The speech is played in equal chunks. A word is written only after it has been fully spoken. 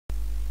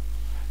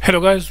Hello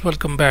guys,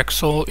 welcome back.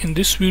 So in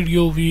this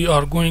video we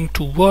are going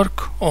to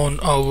work on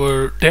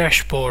our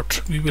dashboard.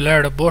 We will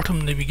add a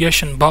bottom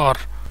navigation bar.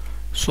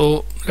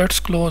 So let's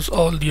close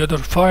all the other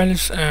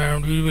files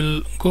and we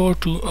will go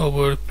to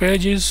our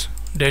pages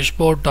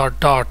dashboard.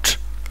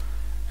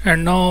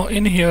 And now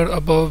in here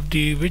above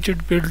the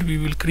widget build we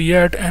will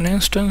create an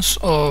instance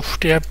of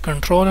tab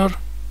controller.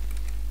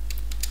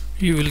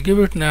 We will give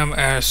it name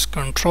as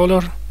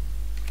controller.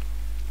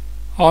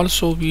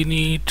 Also we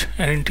need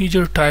an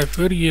integer type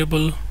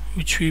variable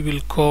which we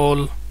will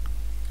call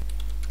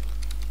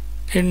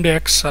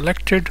index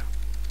selected,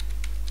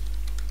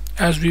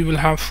 as we will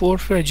have 4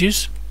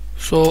 pages.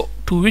 So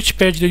to which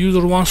page the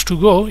user wants to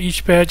go,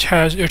 each page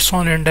has its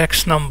own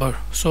index number.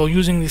 So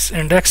using this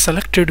index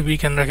selected we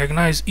can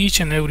recognize each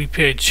and every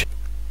page.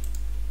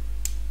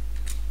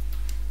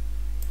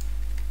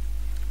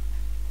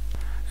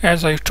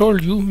 As I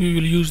told you, we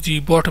will use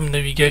the bottom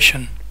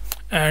navigation.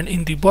 And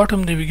in the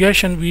bottom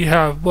navigation we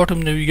have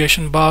bottom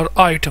navigation bar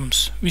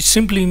items, which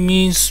simply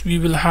means we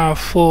will have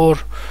 4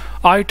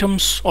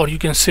 items, or you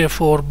can say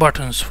 4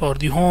 buttons for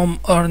the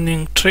home,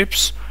 earning,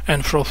 trips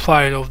and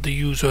profile of the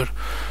user.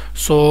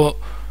 So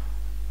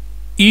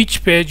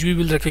each page we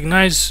will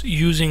recognize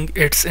using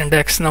its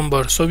index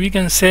number. So we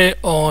can say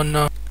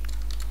on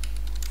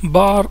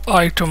bar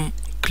item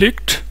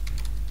clicked,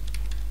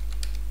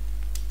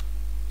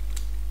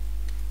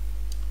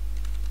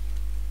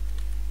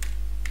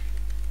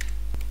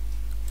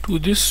 to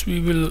this we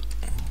will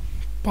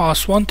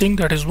pass one thing,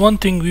 that is one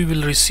thing we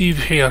will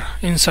receive here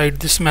inside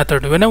this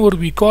method. Whenever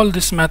we call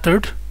this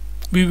method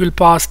we will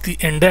pass the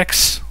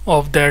index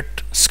of that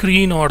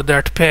screen or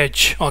that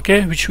page,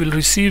 okay, which will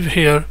receive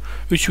here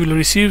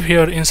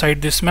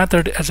inside this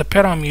method as a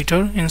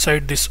parameter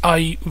inside this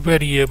I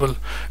variable,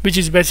 which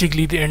is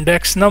basically the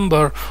index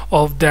number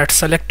of that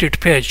selected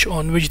page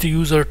on which the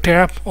user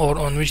tap or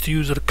on which the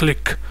user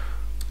click.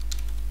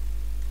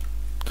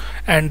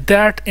 And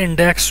that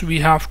index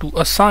we have to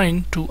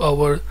assign to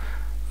our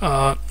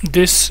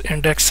this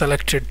index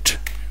selected.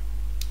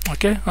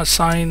 Okay,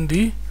 assign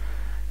the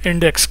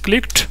index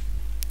clicked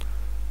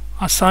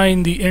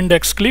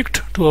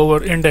to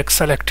our index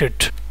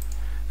selected.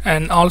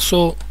 And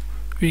also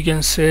we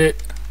can say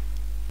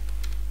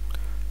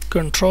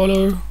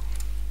controller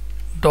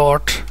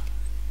dot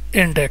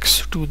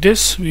index. To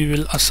this we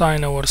will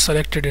assign our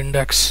selected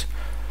index.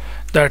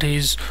 That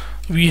is,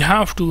 we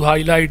have to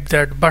highlight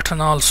that button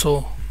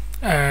also,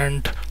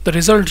 and the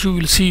result you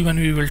will see when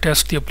we will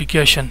test the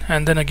application,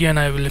 and then again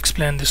I will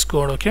explain this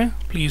code. Okay,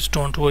 please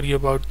don't worry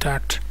about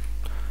that.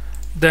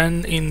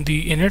 Then in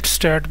the init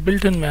stat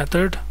built-in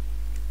method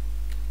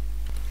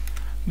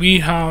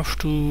we have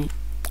to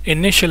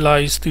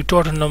initialize the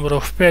total number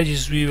of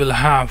pages we will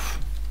have,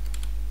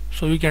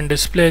 so we can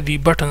display the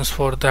buttons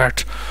for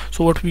that.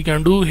 So what we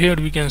can do here,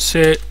 we can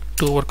say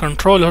to our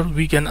controller,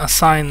 we can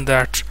assign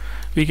that.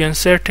 We can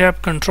say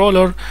tab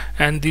controller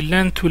and the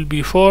length will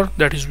be 4,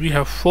 that is we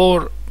have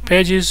 4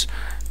 pages.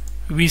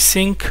 We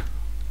sync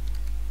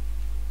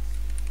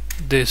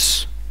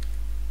this,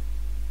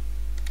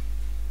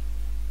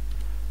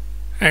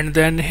 and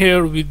then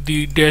here with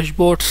the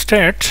dashboard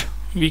stat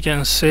we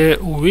can say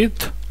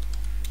with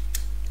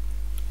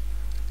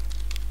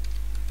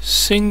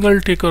single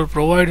ticker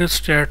provider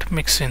stat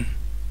mixin.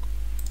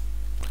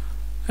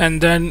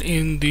 And then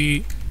in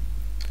the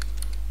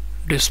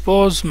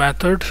dispose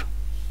method,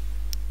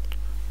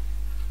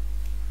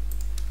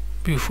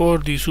 before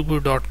the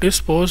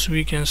super.dispose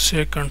we can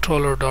say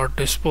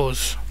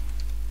controller.dispose.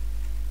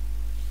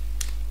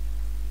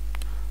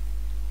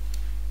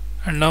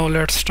 And now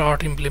let's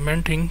start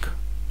implementing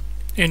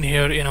in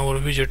here in our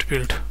widget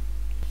build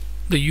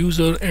the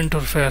user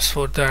interface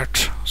for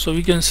that. So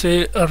we can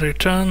say a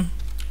return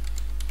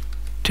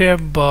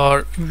tab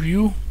bar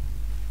view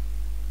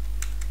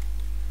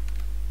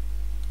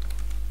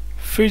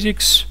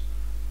physics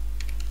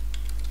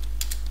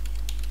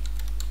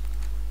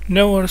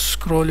never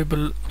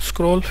scrollable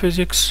scroll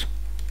physics.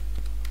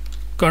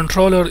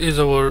 Controller is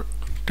our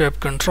tab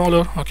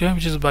controller, okay,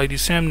 which is by the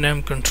same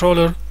name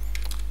controller.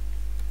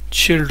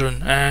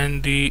 Children,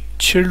 and the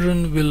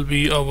children will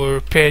be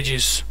our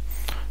pages.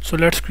 So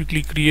let's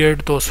quickly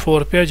create those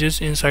 4 pages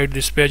inside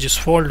this pages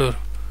folder.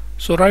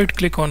 So right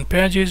click on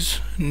pages,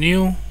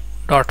 new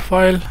dot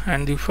file,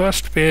 and the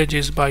first page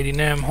is by the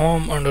name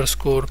home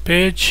underscore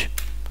page.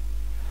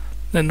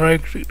 Then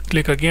right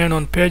click again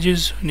on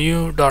pages,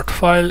 new dot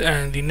file,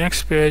 and the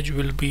next page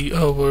will be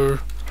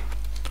our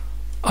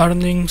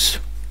earnings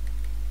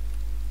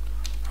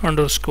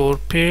underscore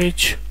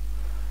page.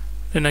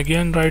 Then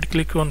again right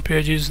click on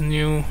pages,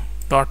 new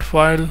dot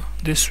file,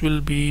 this will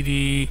be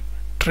the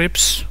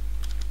trips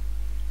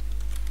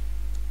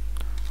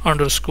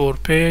underscore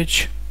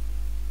page,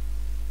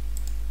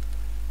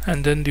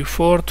 and then the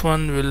 4th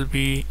one will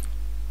be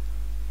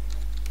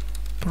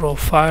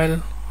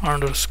profile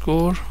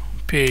underscore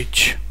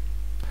page.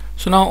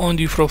 So now on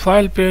the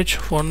profile page,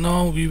 for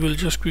now we will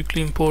just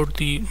quickly import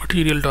the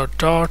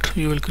material.dot.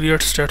 We will create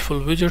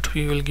stateful widget.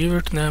 We will give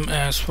it name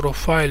as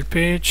profile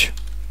page,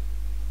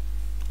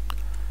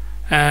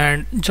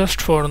 And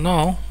just for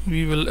now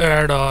we will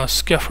add a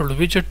scaffold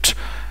widget,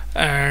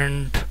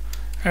 and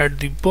at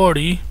the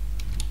body,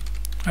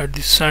 at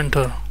the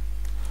center,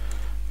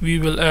 we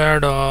will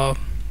add a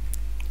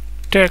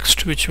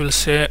text which will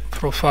say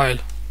profile.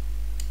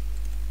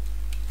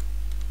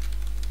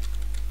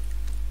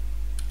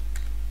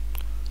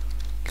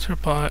 Let's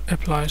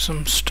apply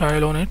some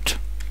style on it.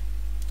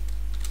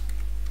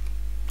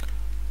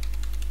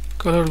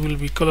 Color will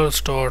be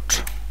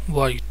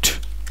color.white,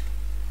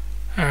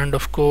 and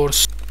of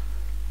course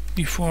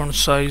the font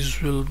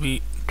size will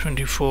be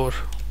 24.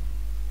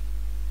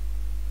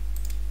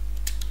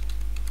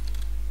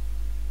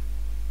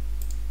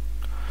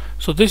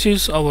 So this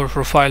is our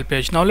profile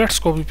page. Now let's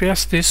copy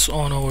paste this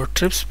on our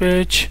trips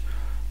page.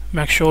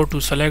 Make sure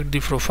to select the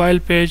profile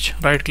page,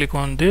 right click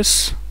on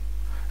this,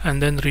 and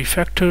then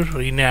refactor,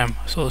 rename.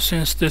 So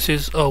since this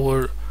is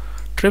our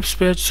trips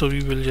page, so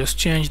we will just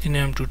change the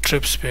name to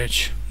trips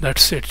page.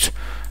 That's it.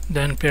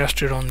 Then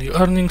paste it on the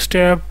earnings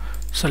tab,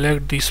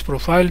 select this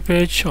profile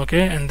page,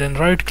 okay, and then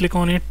right click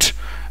on it,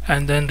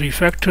 and then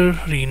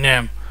refactor,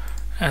 rename,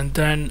 and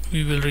then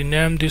we will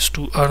rename this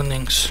to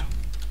earnings,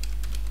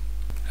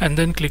 and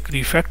then click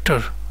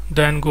refactor.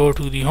 Then go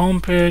to the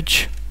home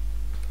page,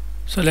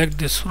 select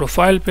this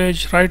profile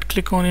page, right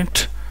click on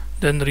it,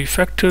 then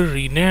refactor,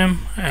 rename,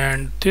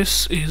 and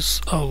this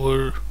is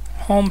our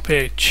home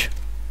page.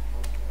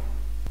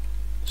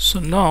 So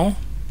now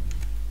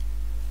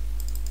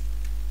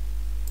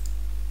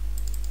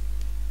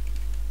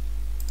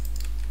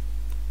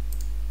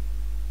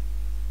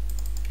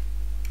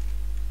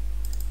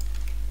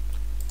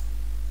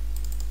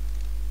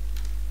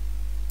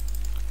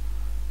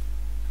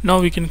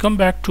we can come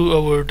back to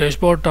our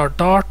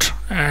dashboard.dart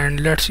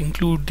and let's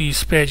include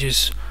these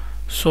pages.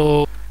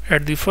 So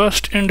at the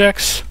first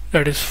index,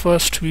 that is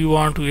first we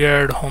want to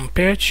add home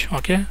page,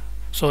 okay,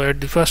 so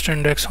at the first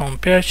index home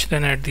page,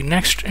 then at the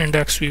next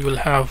index we will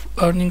have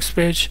earnings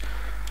page,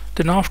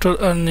 then after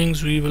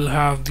earnings we will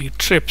have the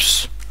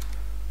trips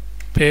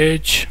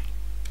page,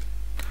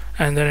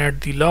 and then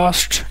at the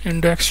last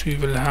index we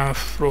will have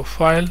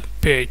profile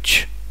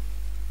page.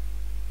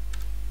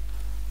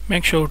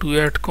 Make sure to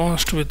add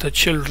const with the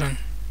children.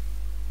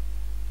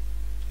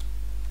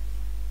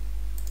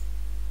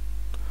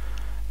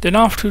 Then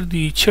after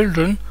the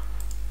children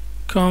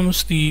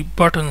comes the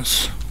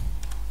buttons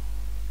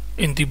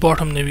in the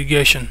bottom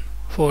navigation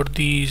for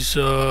these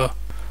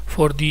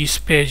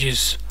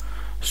pages.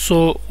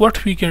 So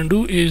what we can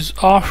do is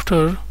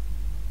after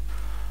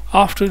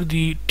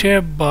the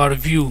tab bar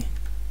view,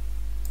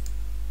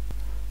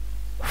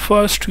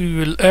 first we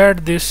will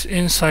add this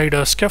inside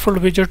a scaffold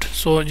widget.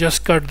 So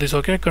just cut this,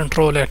 okay,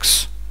 Control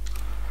X,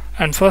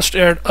 and first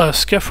add a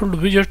scaffold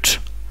widget,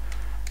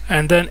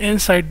 and then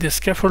inside the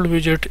scaffold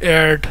widget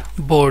add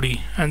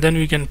body, and then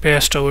we can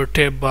paste our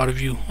tab bar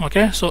view,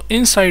 okay. So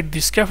inside the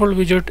scaffold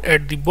widget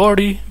at the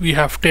body we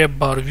have tab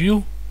bar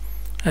view,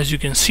 as you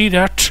can see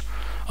that,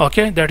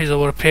 okay, that is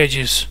our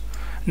pages.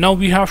 Now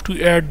we have to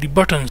add the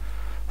buttons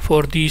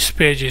for these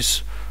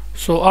pages.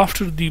 So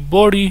after the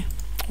body,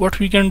 what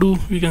we can do,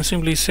 we can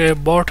simply say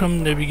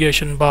bottom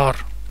navigation bar,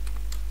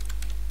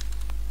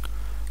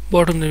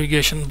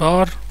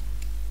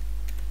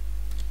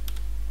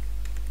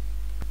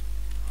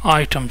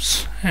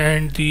 items,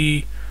 and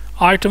the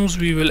items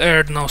we will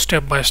add now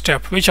step by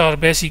step, which are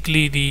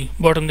basically the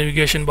bottom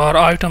navigation bar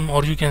item,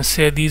 or you can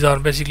say these are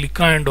basically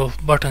kind of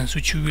buttons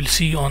which you will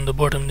see on the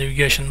bottom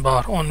navigation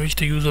bar, on which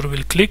the user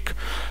will click.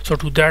 So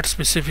to that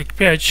specific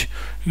page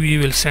we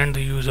will send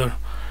the user.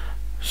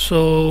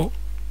 So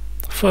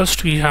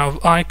first we have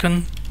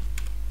icon,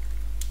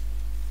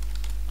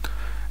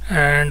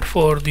 and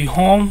for the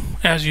home,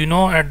 as you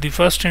know, at the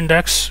first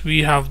index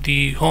we have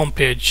the home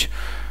page,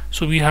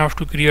 so we have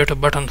to create a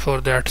button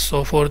for that.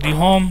 So for the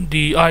home,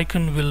 the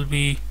icon will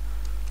be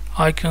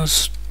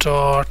icons.home,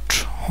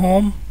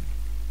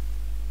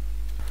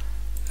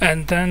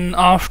 and then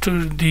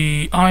after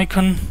the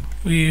icon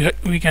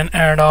we can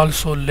add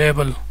also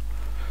label,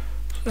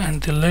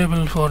 and the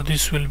label for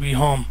this will be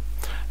home,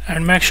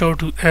 and make sure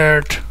to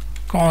add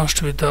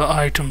const with the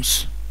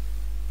items.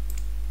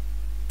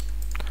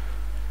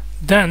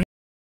 Then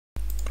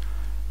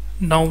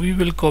now we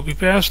will copy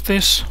paste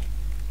this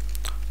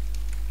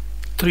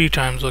 3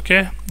 times,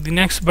 okay. The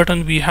next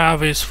button we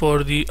have is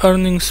for the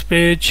earnings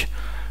page.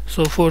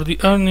 So for the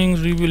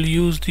earnings we will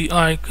use the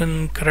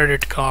icon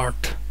credit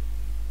card,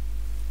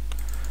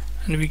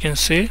 and we can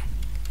say,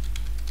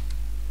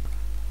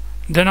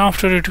 then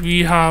after it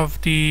we have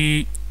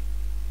the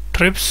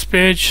trips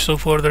page. So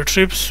for the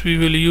trips we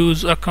will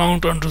use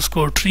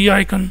account_tree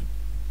icon.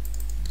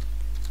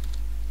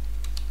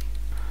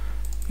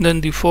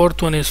 Then the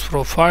fourth one is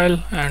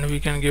profile, and we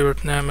can give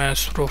it name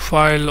as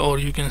profile, or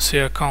you can say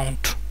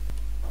account.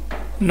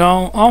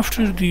 Now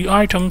after the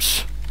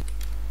items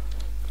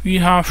we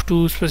have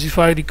to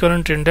specify the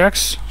current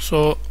index.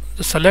 So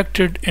the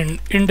selected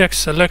index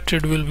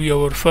selected will be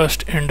our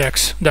first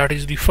index, that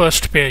is the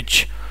first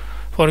page.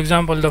 For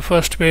example, the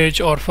first page,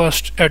 or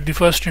first at the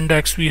first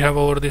index we have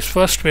over this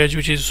first page,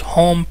 which is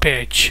home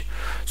page.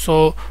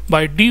 So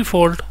by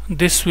default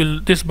this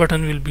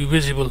button will be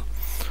visible.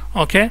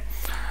 Okay,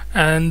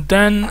 and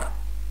then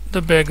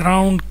the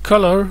background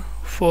color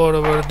for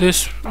our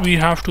this, we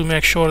have to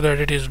make sure that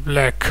it is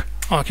black.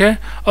 Okay,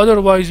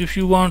 otherwise if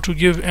you want to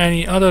give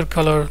any other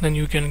color, then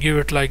you can give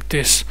it like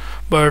this,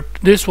 but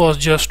this was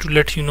just to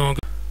let you know.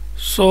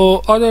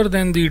 So other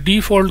than the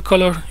default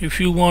color, if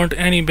you want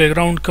any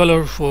background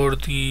color for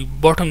the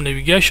bottom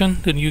navigation,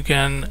 then you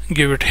can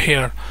give it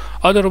here.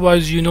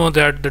 Otherwise, you know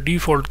that the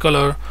default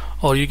color,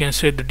 or you can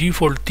say the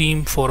default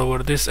theme for our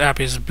this app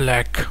is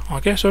black.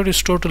 Okay, so it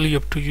is totally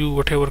up to you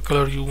whatever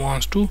color you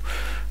want to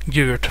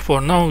give it.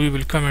 For now we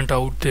will comment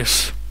out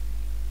this.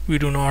 We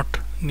do not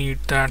need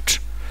that.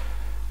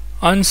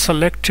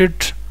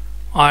 Unselected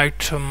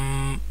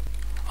item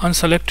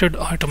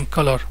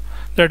color,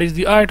 that is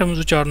the items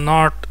which are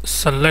not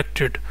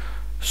selected.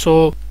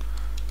 So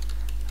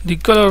the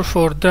color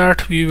for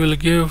that we will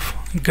give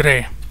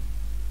gray,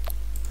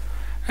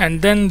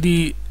 and then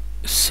the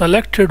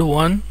selected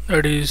one,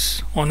 that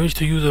is on which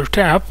the user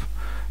tap,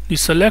 the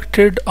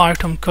selected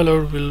item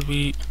color will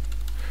be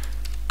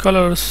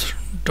colors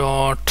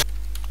dot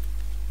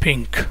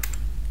pink.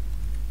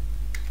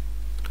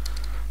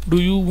 Do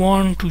you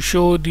want to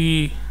show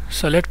the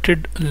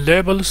selected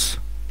labels,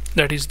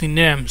 that is the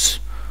names?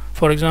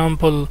 For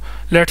example,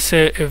 let's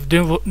say if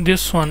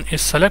this one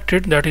is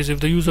selected, that is if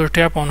the user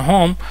tap on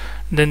home,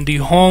 then the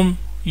home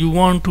you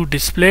want to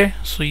display.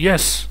 So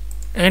yes,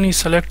 any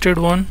selected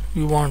one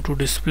you want to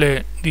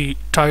display the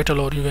title,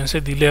 or you can say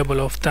the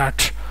label of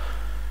that.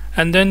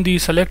 And then the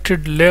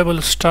selected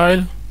label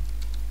style,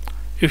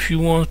 if you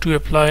want to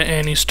apply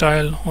any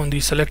style on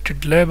the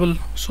selected label,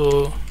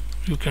 so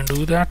you can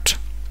do that.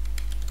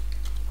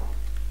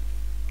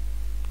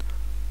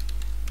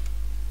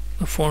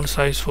 The font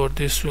size for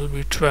this will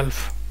be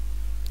 12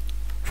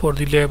 for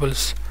the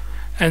labels.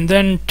 And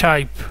then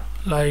type,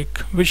 like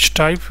which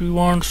type we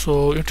want,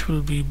 so it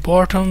will be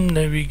bottom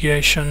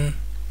navigation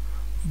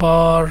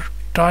bar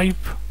type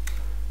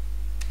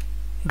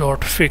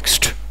dot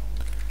fixed.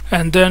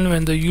 And then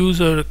when the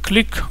user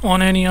click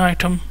on any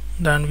item,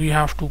 then we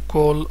have to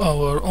call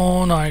our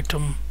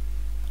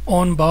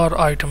on bar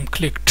item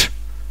clicked,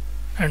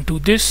 and to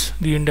this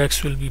the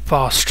index will be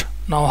passed.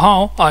 Now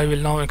how? I will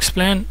now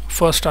explain.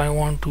 First I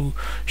want to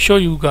show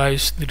you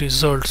guys the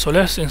result. So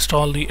let's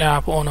install the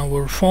app on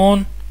our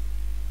phone.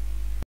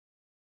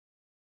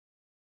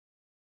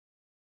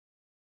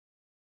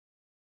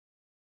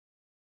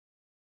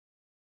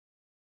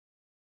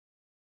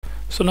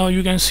 So now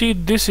you can see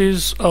this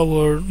is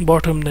our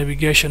bottom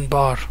navigation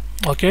bar,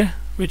 okay,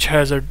 which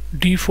has a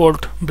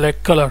default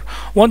black color.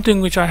 One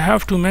thing which I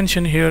have to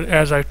mention here,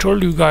 as I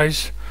told you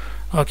guys,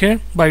 okay,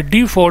 by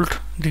default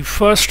the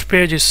first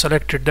page is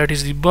selected, that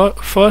is the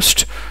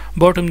first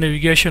bottom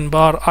navigation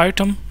bar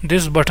item.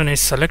 This button is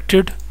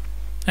selected,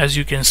 as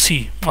you can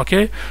see,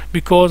 okay,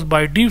 because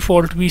by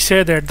default we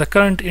say that the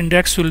current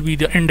index will be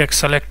the index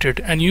selected,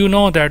 and you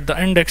know that the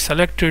index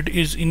selected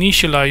is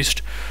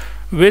initialized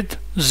with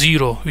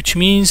 0, which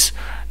means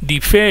the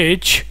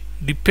page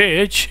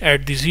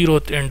at the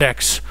 0th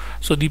index.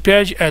 So the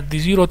page at the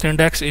 0th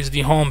index is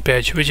the home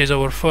page, which is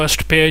our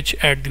first page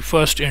at the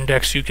first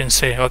index, you can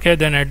say, okay.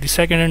 Then at the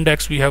second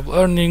index we have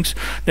earnings,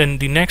 then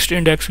the next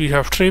index we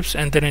have trips,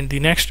 and then in the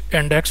next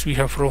index we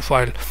have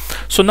profile.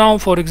 So now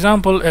for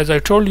example, as I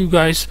told you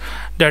guys,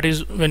 that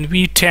is when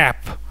we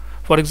tap,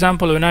 for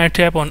example when I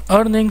tap on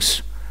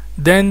earnings,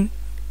 then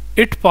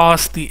it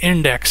passed the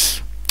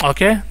index,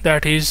 okay.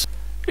 That is,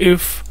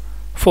 if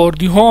for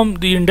the home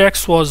the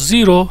index was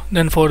 0,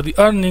 then for the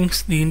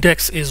earnings the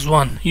index is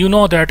 1. You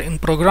know that in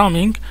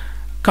programming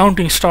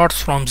counting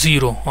starts from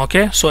 0,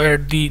 okay. So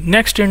at the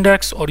next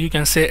index, or you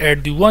can say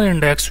at the 1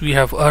 index, we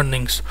have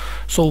earnings.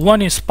 So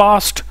 1 is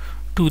passed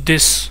to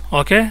this,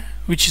 okay,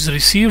 which is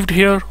received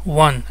here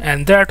 1,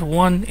 and that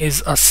 1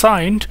 is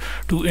assigned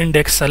to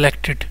index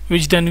selected,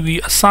 which then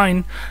we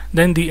assign,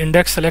 then the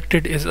index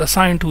selected is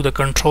assigned to the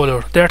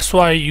controller. That's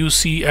why you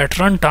see at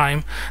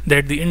runtime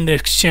that the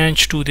index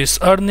changed to this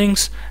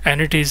earnings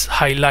and it is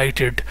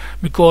highlighted,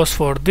 because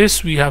for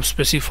this we have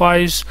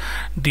specified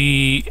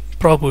the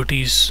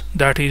properties,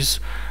 that is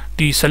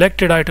the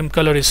selected item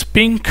color is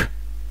pink,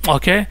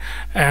 okay,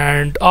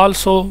 and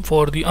also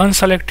for the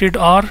unselected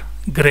are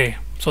gray.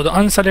 So the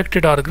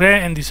unselected are gray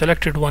and the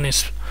selected one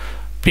is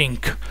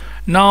pink.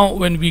 Now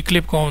when we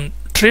click on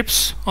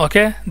trips,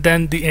 okay,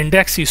 then the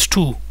index is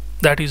 2,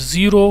 that is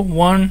 0,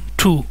 1,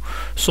 2.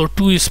 So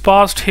 2 is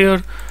passed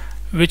here,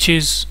 which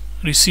is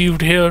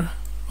received here,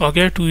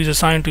 okay. 2 is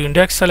assigned to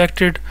index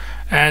selected,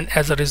 and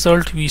as a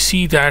result we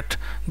see that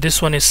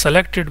this one is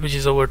selected, which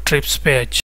is our trips page.